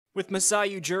With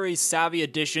Masai Ujiri's savvy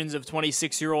additions of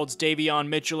 26-year-olds Davion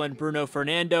Mitchell and Bruno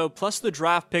Fernando, plus the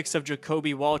draft picks of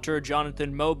Jacoby Walter,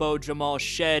 Jonathan Mobo, Jamal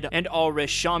Shed, and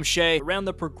Ulrich Shamshe, around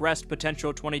the progressed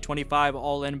potential 2025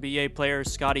 All-NBA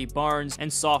players Scottie Barnes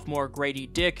and sophomore Grady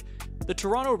Dick, the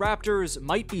Toronto Raptors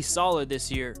might be solid this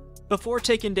year. Before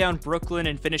taking down Brooklyn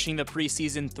and finishing the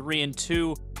preseason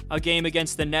 3-2, a game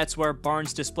against the Nets where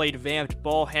Barnes displayed vamped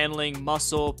ball handling,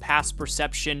 muscle, pass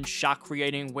perception, shot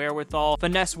creating wherewithal,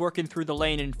 finesse working through the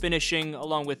lane and finishing,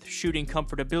 along with shooting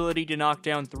comfortability to knock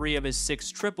down 3 of his 6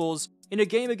 triples, in a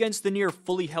game against the near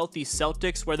fully healthy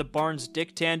Celtics where the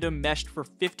Barnes-Dick tandem meshed for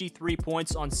 53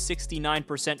 points on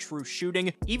 69% true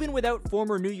shooting, even without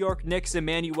former New York Knicks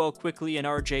Emmanuel Quickley and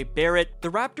RJ Barrett,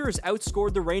 the Raptors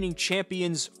outscored the reigning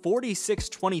champions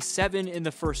 46-27 in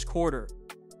the first quarter.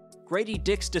 Grady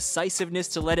Dick's decisiveness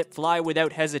to let it fly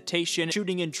without hesitation,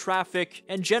 shooting in traffic,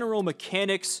 and general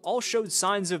mechanics all showed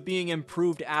signs of being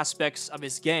improved aspects of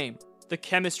his game. The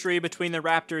chemistry between the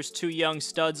Raptors' 2 young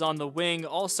studs on the wing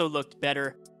also looked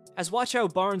better, as watch how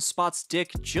Barnes spots Dick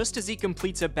just as he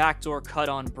completes a backdoor cut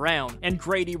on Brown, and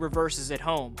Grady reverses it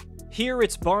home. Here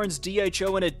it's Barnes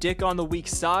DHO and a Dick on the weak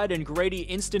side, and Grady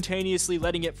instantaneously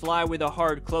letting it fly with a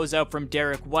hard closeout from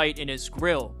Derek White in his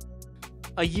grill.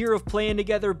 A year of playing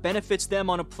together benefits them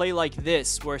on a play like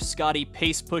this, where Scottie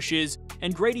pace pushes,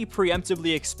 and Grady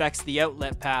preemptively expects the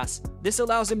outlet pass. This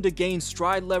allows him to gain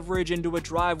stride leverage into a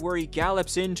drive where he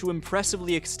gallops in to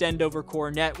impressively extend over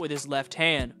Cornet with his left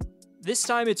hand. This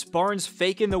time it's Barnes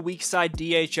faking the weak side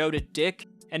DHO to Dick,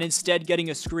 and instead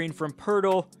getting a screen from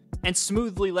Pirtle, and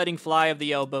smoothly letting fly of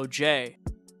the elbow J.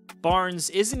 Barnes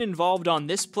isn't involved on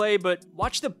this play, but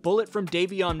watch the bullet from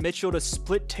Davion Mitchell to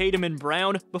split Tatum and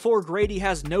Brown before Grady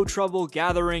has no trouble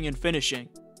gathering and finishing.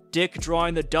 Dick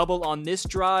drawing the double on this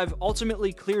drive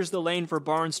ultimately clears the lane for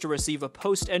Barnes to receive a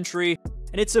post entry,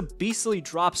 and it's a beastly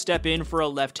drop step in for a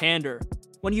left-hander.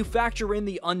 When you factor in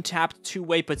the untapped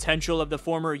two-way potential of the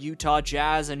former Utah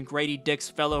Jazz and Grady Dick's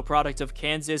fellow product of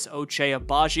Kansas, Ochai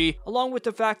Abaji, along with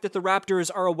the fact that the Raptors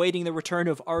are awaiting the return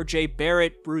of RJ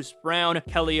Barrett, Bruce Brown,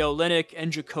 Kelly Olynyk,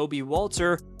 and Jacoby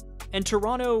Walter, and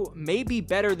Toronto may be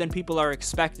better than people are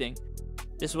expecting.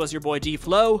 This was your boy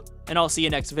DFlow, and I'll see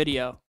you next video.